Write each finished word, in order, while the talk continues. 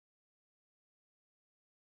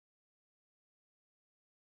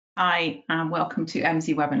Hi, and welcome to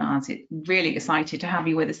Emsi Webinars. Really excited to have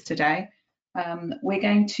you with us today. We're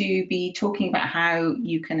going to be talking about how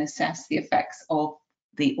you can assess the effects of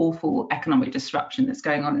the awful economic disruption that's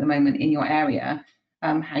going on at the moment in your area,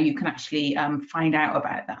 how you can actually find out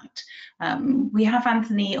about that. We have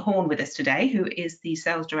Anthony Horne with us today, who is the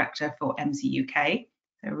Sales Director for Emsi UK.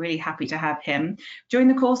 So really happy to have him. During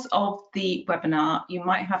the course of the webinar, you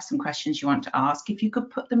might have some questions you want to ask. If you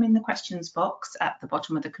could put them in the questions box at the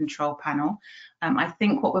bottom of the control panel. I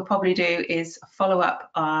think what we'll probably do is follow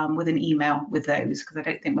up with an email with those, because I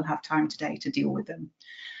don't think we'll have time today to deal with them.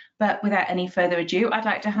 But without any further ado, I'd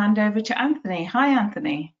like to hand over to Anthony. Hi,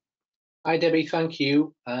 Anthony. Hi, Debbie. Thank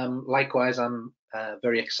you. Likewise, I'm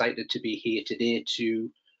very excited to be here today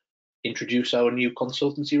to introduce our new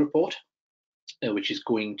consultancy report, which is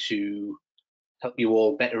going to help you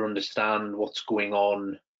all better understand what's going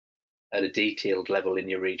on at a detailed level in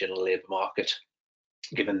your regional labour market,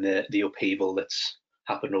 given the upheaval that's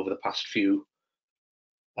happened over the past few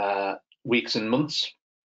weeks and months.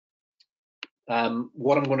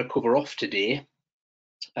 What I'm going to cover off today,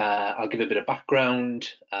 I'll give a bit of background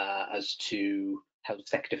as to how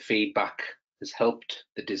sector feedback has helped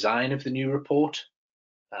the design of the new report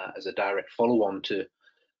as a direct follow-on to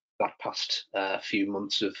that past few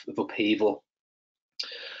months of upheaval,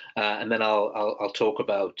 and then I'll talk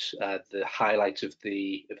about the highlights of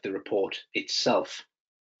the report itself.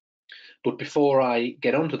 But before I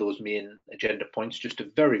get onto those main agenda points, just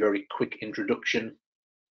a very quick introduction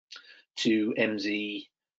to Emsi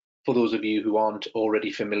for those of you who aren't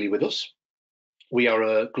already familiar with us. We are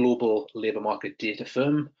a global labour market data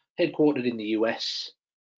firm headquartered in the US,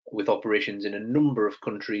 with operations in a number of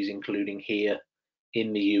countries, including here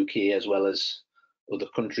in the UK, as well as other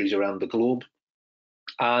countries around the globe.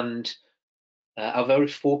 And our very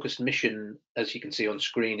focused mission, as you can see on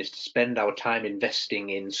screen, is to spend our time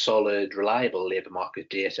investing in solid, reliable labour market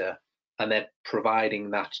data, and then providing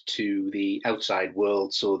that to the outside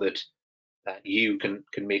world so that you can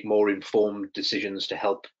make more informed decisions to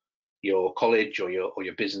help your college or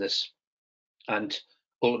your business, and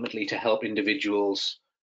ultimately to help individuals,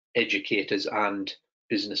 educators and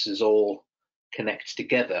businesses all connect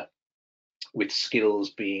together, with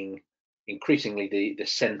skills being increasingly the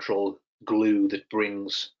central glue that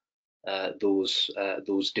brings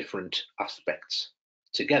those different aspects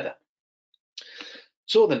together.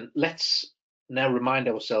 So then let's now remind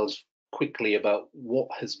ourselves quickly about what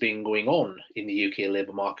has been going on in the UK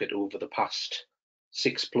labour market over the past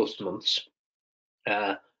 6+ months.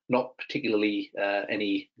 Not particularly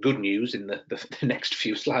any good news in the next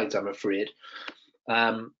few slides, I'm afraid.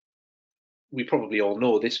 We probably all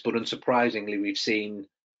know this, but unsurprisingly, we've seen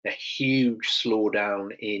a huge slowdown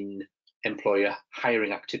in employer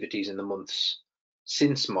hiring activities in the months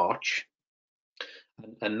since March.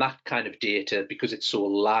 And that kind of data, because it's so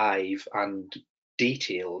live and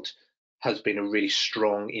detailed, has been a really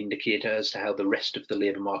strong indicator as to how the rest of the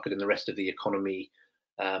labour market and the rest of the economy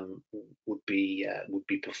would be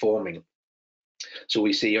performing. So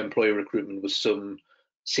we see employer recruitment was some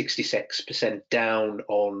 66% down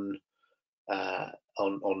on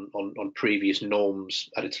previous norms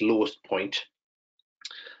at its lowest point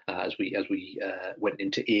as we went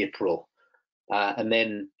into April, and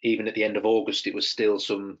then even at the end of August it was still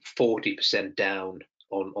some 40% down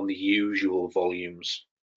on the usual volumes,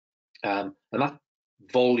 and that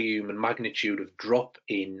volume and magnitude of drop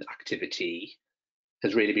in activity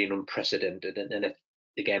has really been unprecedented, and it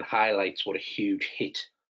again highlights what a huge hit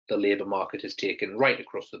the labour market has taken right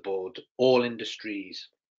across the board. All industries,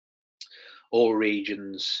 all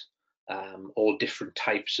regions, all different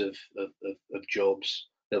types of jobs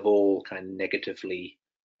have all kind of negatively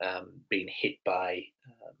been hit by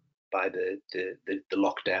the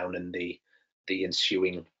lockdown and the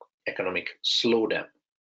ensuing economic slowdown.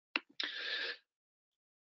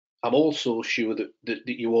 I'm also sure that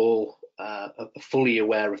you all are fully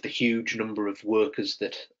aware of the huge number of workers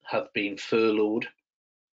that have been furloughed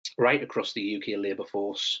right across the UK labour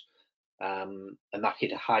force, and that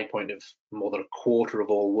hit a high point of more than a quarter of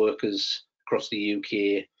all workers across the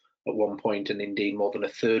UK at one point, and indeed more than a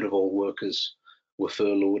third of all workers were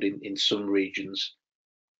furloughed in some regions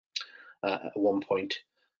at one point.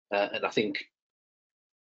 And I think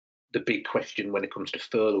the big question when it comes to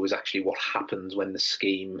furlough is actually what happens when the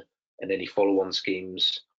scheme and any follow-on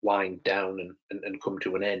schemes wind down and come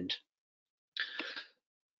to an end.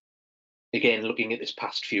 Again, looking at this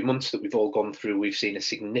past few months that we've all gone through, we've seen a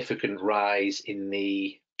significant rise in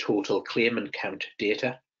the total claimant count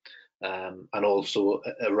data, and also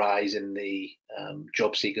a rise in the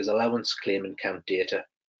job seekers allowance claimant count data,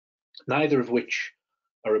 neither of which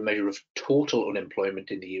are a measure of total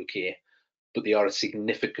unemployment in the UK, but they are a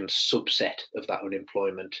significant subset of that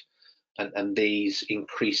unemployment. And these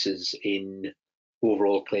increases in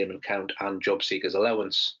overall claimant count and job seekers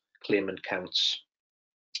allowance claimant counts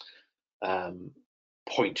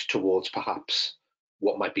point towards perhaps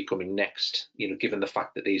what might be coming next, given the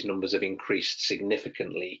fact that these numbers have increased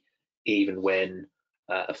significantly even when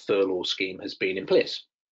a furlough scheme has been in place.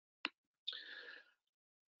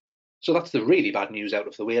 So that's the really bad news out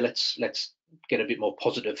of the way. Let's get a bit more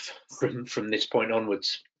positive from this point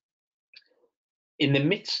onwards. In the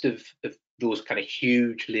midst of those kind of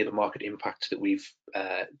huge labour market impacts that we've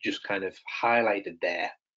just kind of highlighted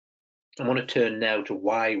there, I want to turn now to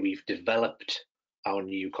why we've developed our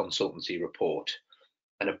new consultancy report.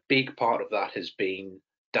 And a big part of that has been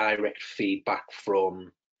direct feedback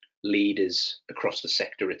from leaders across the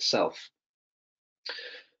sector itself.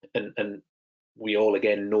 And we all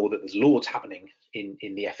again know that there's loads happening in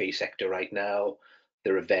the FE sector right now.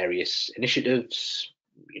 There are various initiatives,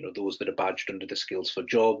 those that are badged under the Skills for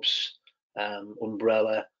Jobs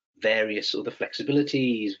umbrella, various other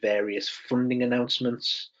flexibilities, various funding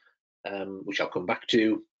announcements, which I'll come back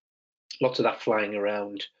to. Lots of that flying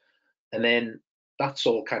around. And then that's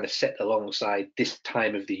all kind of set alongside this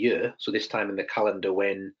time of the year, so this time in the calendar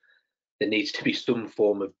when there needs to be some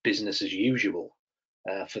form of business as usual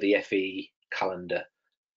for the FE calendar,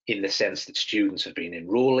 in the sense that students have been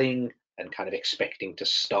enrolling and kind of expecting to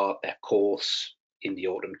start their course in the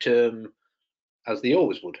autumn term, as they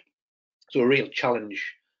always would. So a real challenge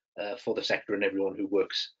for the sector and everyone who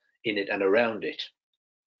works in it and around it.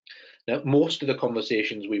 Now, most of the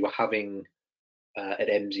conversations we were having at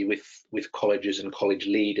Emsi with colleges and college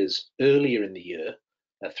leaders earlier in the year,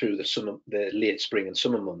 through the late spring and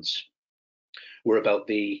summer months, were about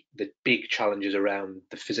the big challenges around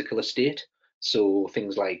the physical estate. So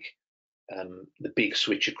things like the big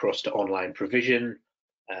switch across to online provision,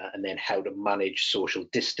 and then how to manage social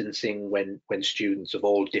distancing when students of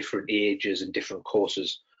all different ages and different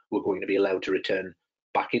courses were going to be allowed to return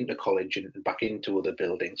back into college and back into other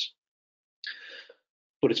buildings.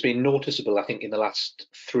 But it's been noticeable, I think, in the last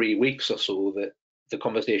 3 weeks or so, that the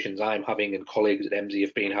conversations I'm having and colleagues at Emsi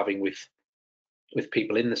have been having with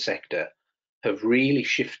people in the sector have really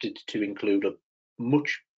shifted to include a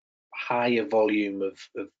much higher volume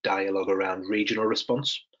of dialogue around regional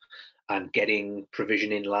response and getting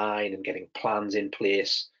provision in line and getting plans in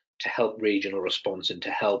place to help regional response and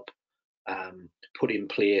to help put in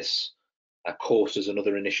place courses and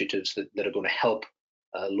other initiatives that are going to help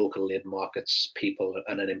local labour markets, people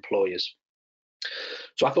and employers.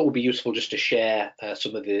 So I thought it would be useful just to share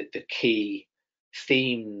some of the key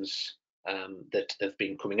themes that have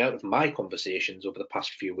been coming out of my conversations over the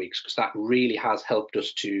past few weeks, because that really has helped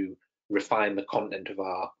us to refine the content of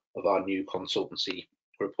our new consultancy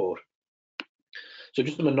report. So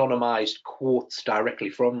just some anonymized quotes directly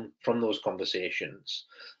from those conversations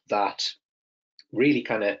that really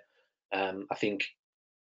kind of I think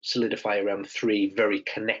solidify around 3 very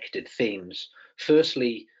connected themes.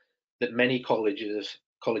 Firstly, that many colleges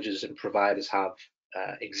and providers have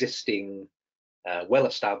existing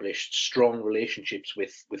well-established, strong relationships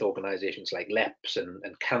with organisations like LEPs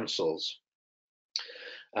and councils.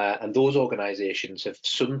 And those organisations have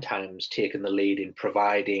sometimes taken the lead in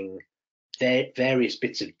providing various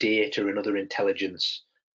bits of data and other intelligence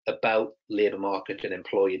about labour market and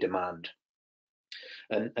employer demand.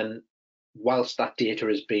 And whilst that data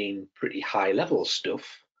has been pretty high level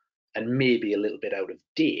stuff and maybe a little bit out of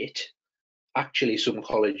date, actually some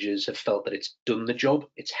colleges have felt that it's done the job.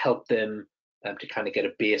 It's helped them to kind of get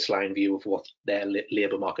a baseline view of what their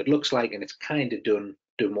labour market looks like, and it's kind of done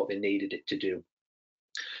what they needed it to do.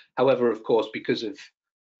 However, of course, because of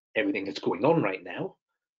everything that's going on right now,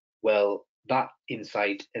 well, that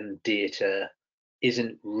insight and data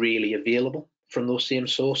isn't really available from those same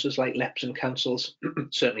sources like LEPs and councils,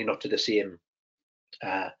 certainly not to the same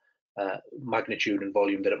magnitude and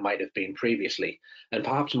volume that it might have been previously. And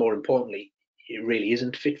perhaps more importantly, it really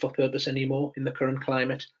isn't fit for purpose anymore in the current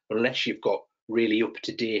climate, unless you've got really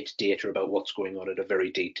up-to-date data about what's going on at a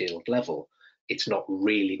very detailed level. It's not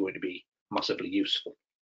really going to be massively useful.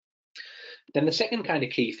 Then the second kind of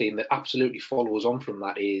key theme that absolutely follows on from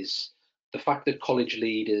that is the fact that college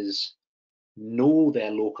leaders know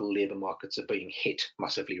their local labour markets are being hit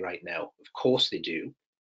massively right now. Of course they do.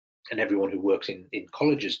 And everyone who works in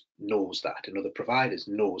colleges knows that, and other providers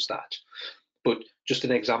knows that. But just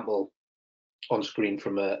an example on screen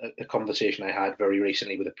from a conversation I had very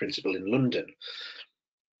recently with a principal in London.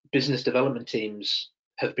 Business development teams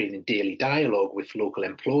have been in daily dialogue with local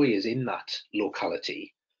employers in that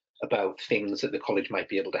locality about things that the college might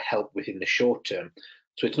be able to help with in the short term.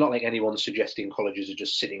 So it's not like anyone's suggesting colleges are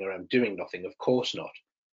just sitting around doing nothing, of course not.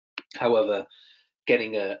 However,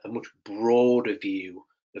 getting a much broader view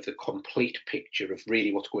of the complete picture of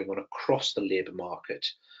really what's going on across the labour market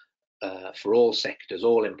for all sectors,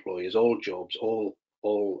 all employers, all jobs, all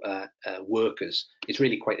workers is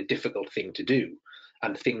really quite a difficult thing to do.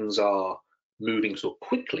 And things are moving so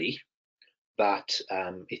quickly that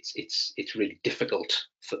it's really difficult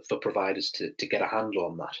for providers to get a handle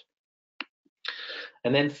on that.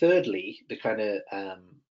 And then thirdly, the kind of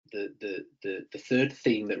the third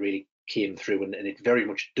theme that really came through, and it very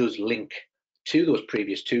much does link to those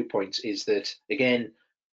previous 2 points, is that again,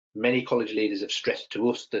 many college leaders have stressed to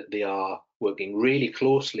us that they are working really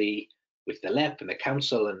closely with the LEP and the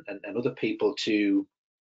council and other people to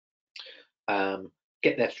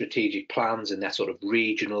get their strategic plans and their sort of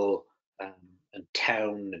regional and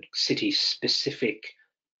town and city specific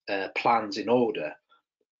plans in order.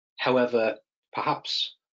 However,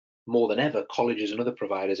 perhaps more than ever, colleges and other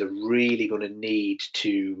providers are really going to need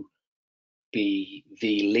to be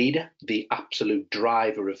the leader, the absolute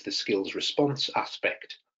driver of the skills response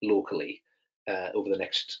aspect locally over the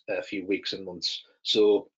next few weeks and months.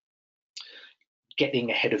 So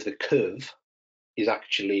getting ahead of the curve is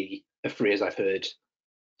actually a phrase I've heard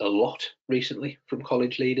a lot recently from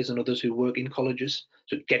college leaders and others who work in colleges.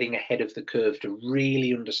 So getting ahead of the curve to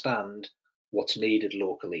really understand what's needed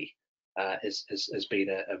locally has been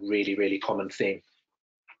a really, really common thing.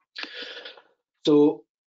 So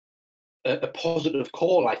a positive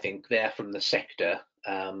call, I think, there from the sector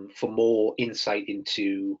for more insight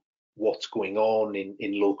into what's going on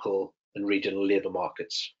in local and regional labour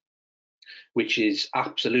markets, which is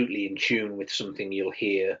absolutely in tune with something you'll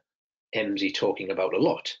hear Emsi talking about a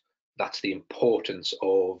lot. That's the importance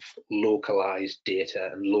of localised data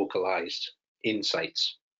and localised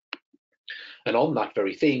insights. And on that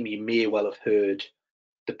very theme, you may well have heard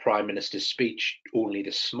the Prime Minister's speech only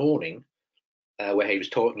this morning, where he was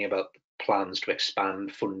talking about plans to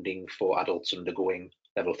expand funding for adults undergoing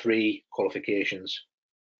level 3 qualifications.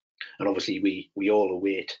 And obviously we all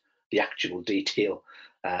await the actual detail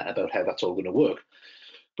about how that's all going to work.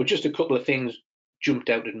 But just a couple of things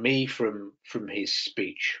jumped out at me from his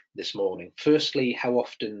speech this morning. Firstly, how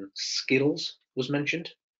often skills was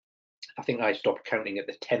mentioned. I think I stopped counting at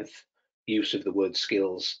the 10th use of the word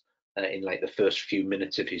skills in like the first few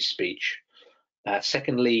minutes of his speech.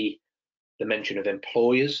 Secondly, the mention of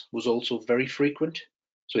employers was also very frequent.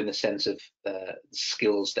 So in the sense of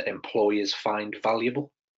skills that employers find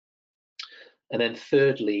valuable. And then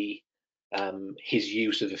thirdly, his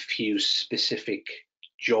use of a few specific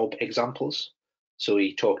job examples. So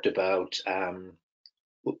he talked about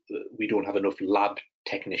we don't have enough lab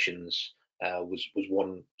technicians was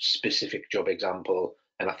one specific job example,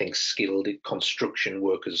 and I think skilled construction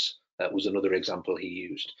workers was another example he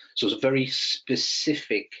used. So it's a very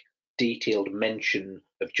specific, detailed mention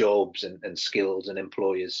of jobs and skills and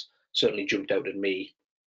employers. Certainly jumped out at me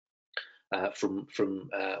from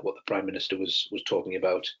what the Prime Minister was talking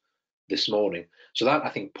about this morning. So that, I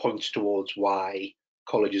think, points towards why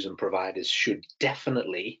colleges and providers should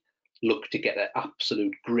definitely look to get an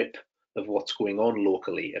absolute grip of what's going on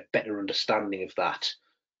locally, a better understanding of that.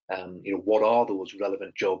 What are those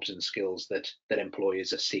relevant jobs and skills that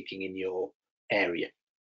employers are seeking in your area?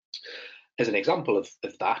 As an example of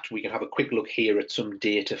that, we can have a quick look here at some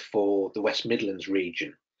data for the West Midlands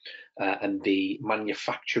region and the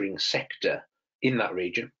manufacturing sector in that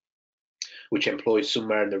region, which employs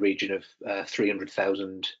somewhere in the region of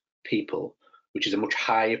 300,000 people, which is a much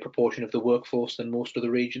higher proportion of the workforce than most other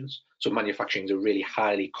regions. So manufacturing is a really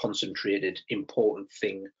highly concentrated, important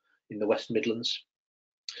thing in the West Midlands.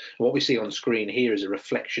 And what we see on screen here is a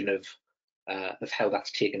reflection of how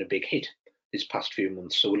that's taken a big hit this past few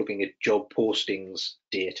months. So we're looking at job postings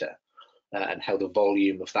data and how the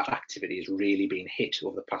volume of that activity has really been hit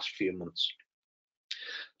over the past few months.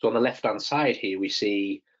 So on the left-hand side here, we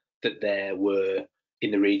see that there were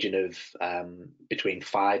in the region of between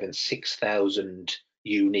 5,000 and 6,000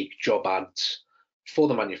 unique job ads for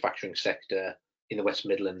the manufacturing sector in the West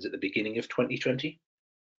Midlands at the beginning of 2020.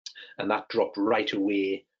 And that dropped right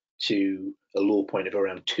away to a low point of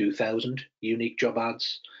around 2,000 unique job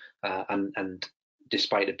ads. And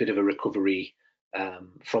despite a bit of a recovery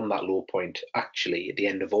from that low point, actually at the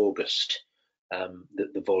end of August,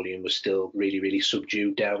 the volume was still really, really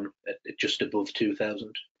subdued, down at just above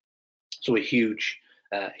 2,000. So a huge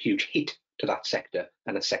hit to that sector,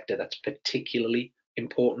 and a sector that's particularly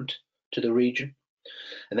important to the region.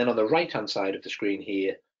 And then on the right-hand side of the screen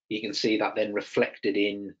here, you can see that then reflected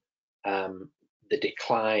in the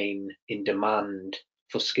decline in demand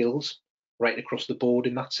for skills right across the board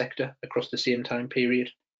in that sector across the same time period.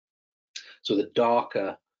 So the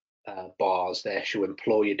darker bars there show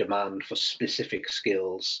employer demand for specific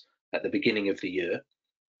skills at the beginning of the year,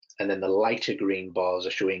 and then the lighter green bars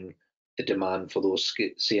are showing the demand for those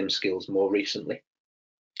same skills more recently.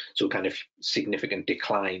 So kind of significant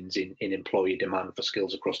declines in employee demand for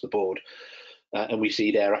skills across the board. And we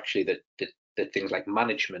see there actually that things like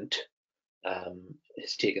management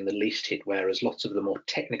has taken the least hit, whereas lots of the more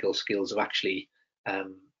technical skills have actually have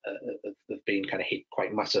been kind of hit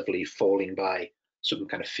quite massively, falling by some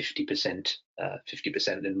kind of 50%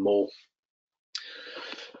 and more.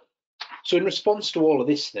 So in response to all of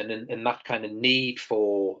this then, and that kind of need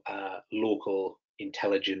for local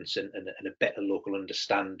intelligence and a better local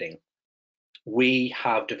understanding, we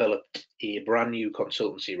have developed a brand new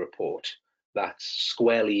consultancy report that's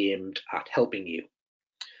squarely aimed at helping you.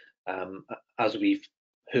 As we've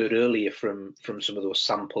heard earlier from some of those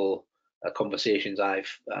sample conversations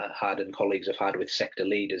I've had and colleagues have had with sector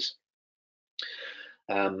leaders,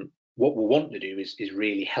 what we want to do is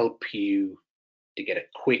really help you to get a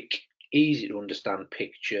quick, easy to understand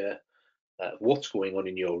picture of what's going on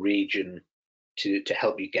in your region to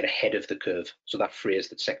help you get ahead of the curve. So that phrase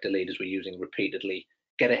that sector leaders were using repeatedly,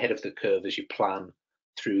 get ahead of the curve as you plan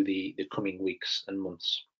through the coming weeks and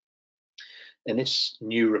months. And this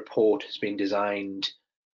new report has been designed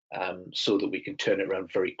so that we can turn it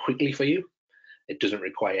around very quickly for you. It doesn't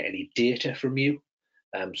require any data from you,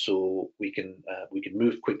 so we can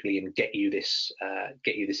move quickly and get you this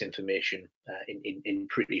information in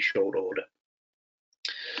pretty short order.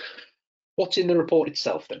 What's in the report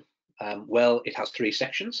itself then? Well, it has 3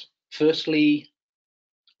 sections. Firstly,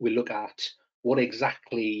 we look at what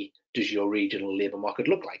exactly does your regional labour market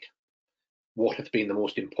look like? What have been the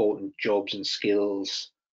most important jobs and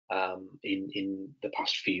skills in the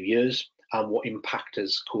past few years, and what impact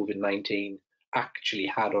has COVID-19 actually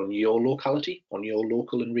had on your locality, on your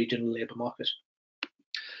local and regional labour market?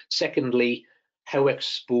 Secondly, how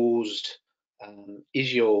exposed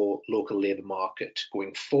is your local labour market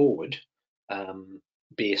going forward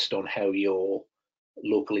based on how your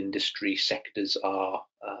local industry sectors are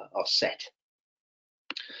set?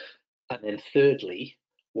 And then thirdly,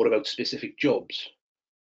 what about specific jobs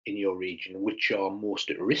in your region? Which are most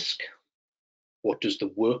at risk? What does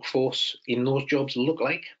the workforce in those jobs look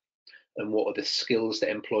like? And what are the skills that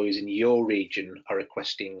employers in your region are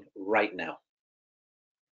requesting right now?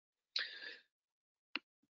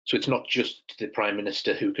 So it's not just the Prime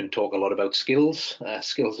Minister who can talk a lot about skills.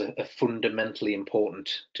 Skills are fundamentally important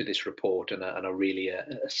to this report and are really a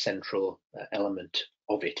central element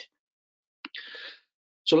of it.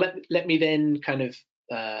 So let me then kind of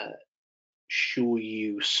show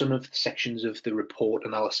you some of the sections of the report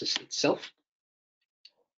analysis itself.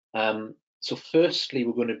 So firstly,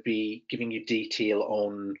 we're going to be giving you detail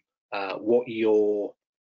on what your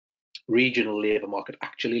regional labour market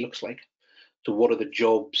actually looks like. So what are the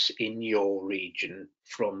jobs in your region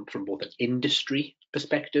from both an industry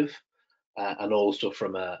perspective and also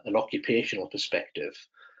from an occupational perspective,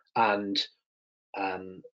 and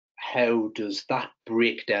how does that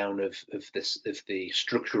breakdown of the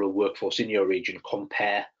structural workforce in your region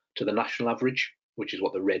compare to the national average, which is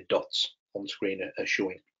what the red dots on screen are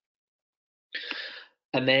showing.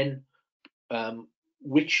 And then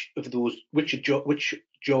which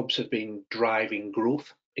jobs have been driving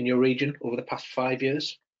growth in your region over the past 5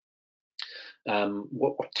 years?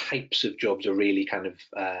 What types of jobs are really kind of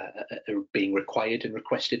are being required and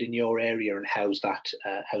requested in your area, and how's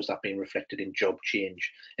that being reflected in job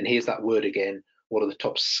change? And here's that word again. What are the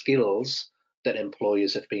top skills that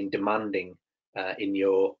employers have been demanding in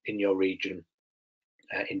your region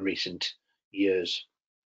in recent years?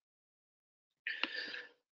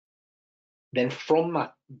 Then from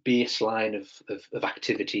that baseline of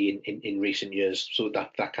activity in recent years, so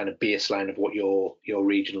that kind of baseline of what your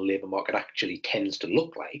regional labour market actually tends to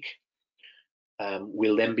look like,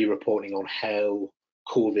 we'll then be reporting on how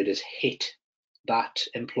COVID has hit that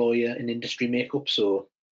employer and industry makeup. So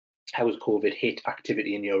how has COVID hit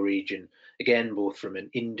activity in your region? Again, both from an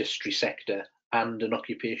industry sector and an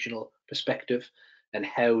occupational perspective, and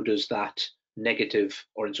how does that negative,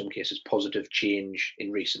 or in some cases positive, change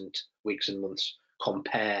in recent weeks and months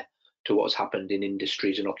compare to what has happened in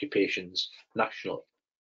industries and occupations nationally?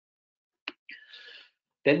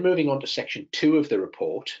 Then moving on to section 2 of the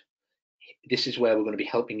report, this is where we're going to be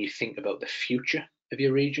helping you think about the future of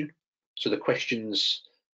your region. So the questions,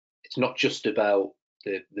 it's not just about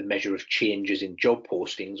the measure of changes in job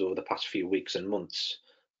postings over the past few weeks and months,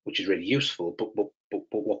 which is really useful, but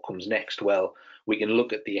what comes next? Well, we can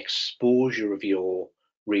look at the exposure of your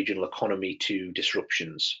regional economy to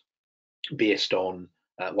disruptions. based on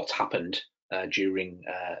what's happened during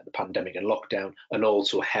the pandemic and lockdown, and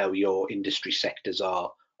also how your industry sectors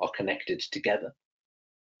are connected together.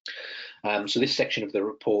 So this section of the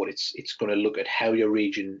report, it's going to look at how your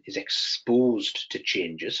region is exposed to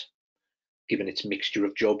changes, given its mixture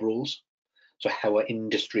of job roles. So how are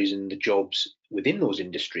industries and the jobs within those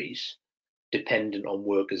industries dependent on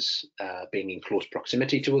workers being in close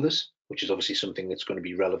proximity to others, which is obviously something that's going to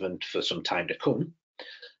be relevant for some time to come,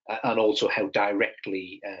 and also how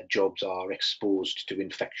directly jobs are exposed to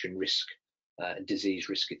infection risk and disease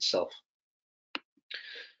risk itself.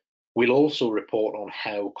 We'll also report on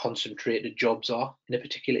how concentrated jobs are in a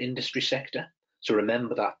particular industry sector. So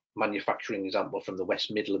remember that manufacturing example from the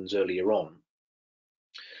West Midlands earlier on.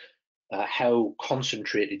 How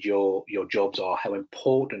concentrated your jobs are, how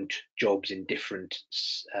important jobs in different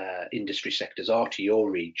industry sectors are to your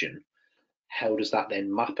region. How does that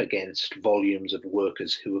then map against volumes of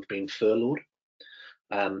workers who have been furloughed?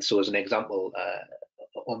 So as an example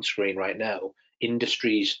on screen right now,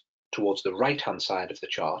 industries towards the right-hand side of the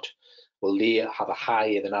chart, well, they have a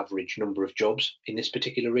higher than average number of jobs in this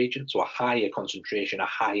particular region, so a higher concentration, a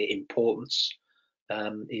higher importance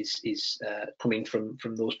is coming from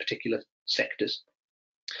those particular sectors.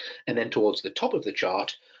 And then towards the top of the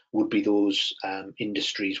chart would be those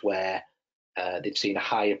industries where they've seen a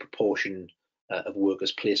higher proportion of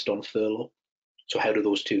workers placed on furlough. So how do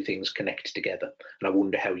those two things connect together? And I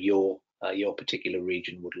wonder how your particular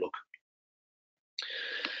region would look.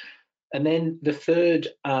 And then the third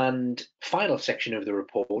and final section of the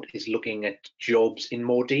report is looking at jobs in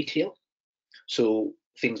more detail. So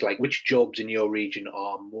things like which jobs in your region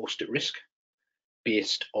are most at risk,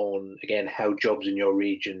 based on, again, how jobs in your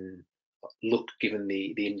region look given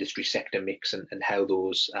the industry sector mix and how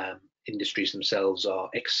those industries themselves are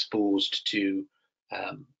exposed to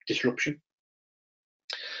disruption.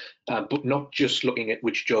 But not just looking at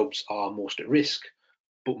which jobs are most at risk,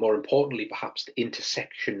 but more importantly, perhaps the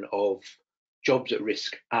intersection of jobs at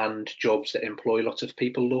risk and jobs that employ lots of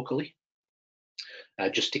people locally,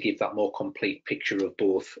 just to give that more complete picture of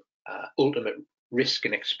both ultimate risk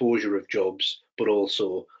and exposure of jobs, but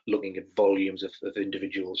also looking at volumes of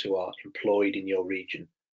individuals who are employed in your region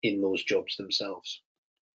in those jobs themselves.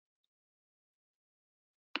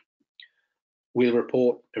 We'll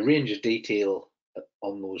report a range of detail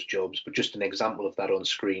on those jobs, but just an example of that on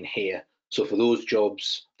screen here. So for those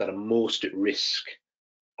jobs that are most at risk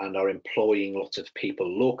and are employing lots of people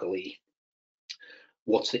locally,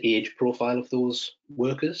 what's the age profile of those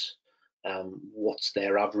workers? What's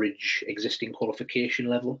their average existing qualification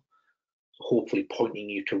level? Hopefully pointing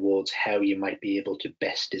you towards how you might be able to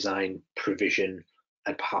best design provision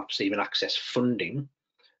and perhaps even access funding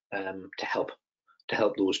to help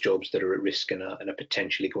those jobs that are at risk and are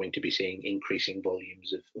potentially going to be seeing increasing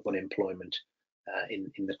volumes of unemployment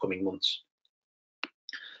in the coming months.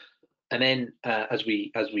 And then, as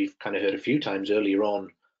we've kind of heard a few times earlier on,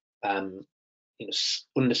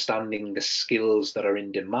 understanding the skills that are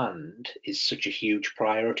in demand is such a huge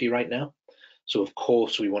priority right now. So of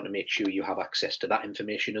course we want to make sure you have access to that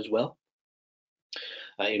information as well.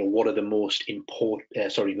 What are the most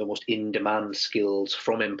the most in-demand skills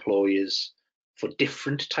from employers for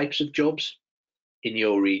different types of jobs in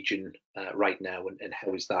your region right now, and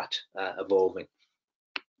how is that evolving?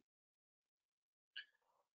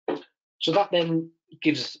 So that then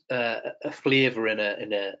gives a flavour and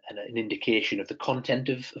an indication of the content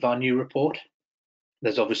of our new report.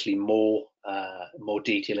 There's obviously more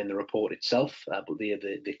detail in the report itself, but they are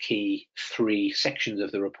the key three sections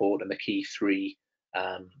of the report and the key three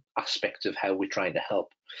aspects of how we're trying to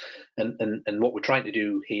help. And what we're trying to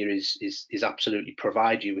do here is absolutely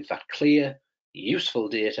provide you with that clear, useful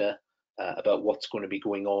data about what's going to be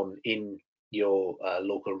going on in your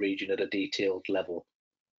local region at a detailed level,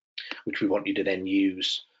 which we want you to then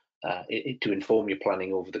use to inform your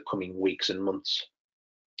planning over the coming weeks and months.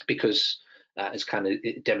 Because as kind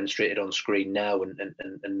of demonstrated on screen now, and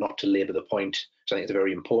not to labour the point, because I think it's a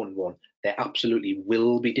very important one, there absolutely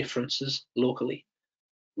will be differences locally.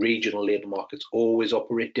 Regional labour markets always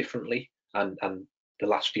operate differently, and the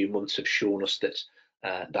last few months have shown us that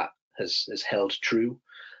that has held true.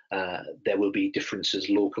 There will be differences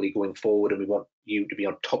locally going forward, and we want you to be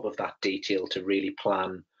on top of that detail to really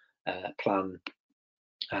plan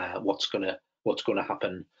what's going to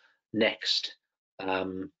happen next,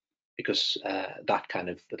 because that kind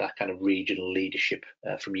of regional leadership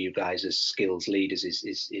from you guys as skills leaders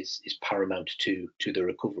is paramount to the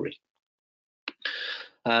recovery.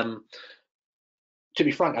 To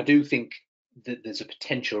be frank, I do think there's a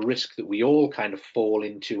potential risk that we all kind of fall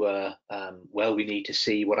into a, well, we need to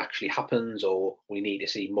see what actually happens, or we need to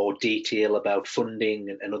see more detail about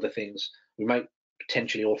funding and other things. We might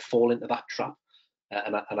potentially all fall into that trap,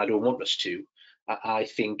 and I don't want us to. I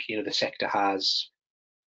think, you know, the sector has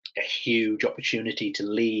a huge opportunity to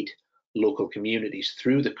lead local communities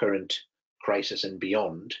through the current crisis and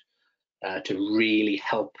beyond, to really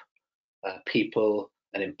help people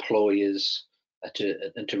and employers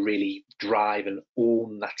to really drive and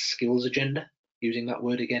own that skills agenda, using that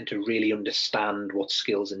word again, to really understand what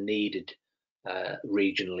skills are needed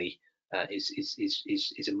regionally,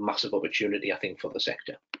 is a massive opportunity, I think, for the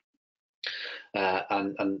sector.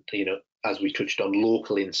 And you know, as we touched on,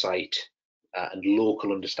 local insight and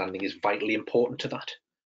local understanding is vitally important to that,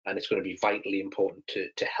 and it's going to be vitally important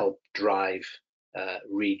to help drive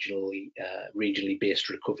regionally based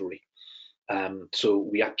recovery. So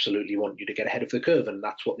we absolutely want you to get ahead of the curve, and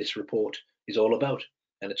that's what this report is all about,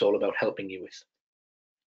 and it's all about helping you with.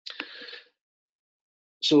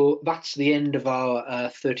 So that's the end of our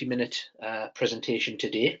 30-minute presentation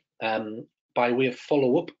today. By way of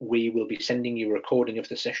follow-up, we will be sending you a recording of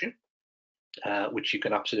the session, which you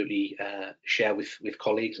can absolutely share with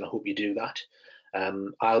colleagues, and I hope you do that.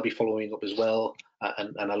 I'll be following up as well,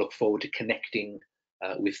 and I look forward to connecting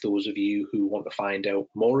with those of you who want to find out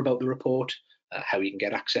more about the report, how you can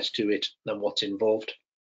get access to it, and what's involved.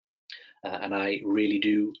 And I really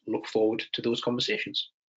do look forward to those conversations.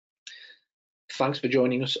 Thanks for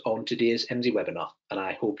joining us on today's Emsi webinar, and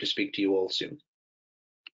I hope to speak to you all soon.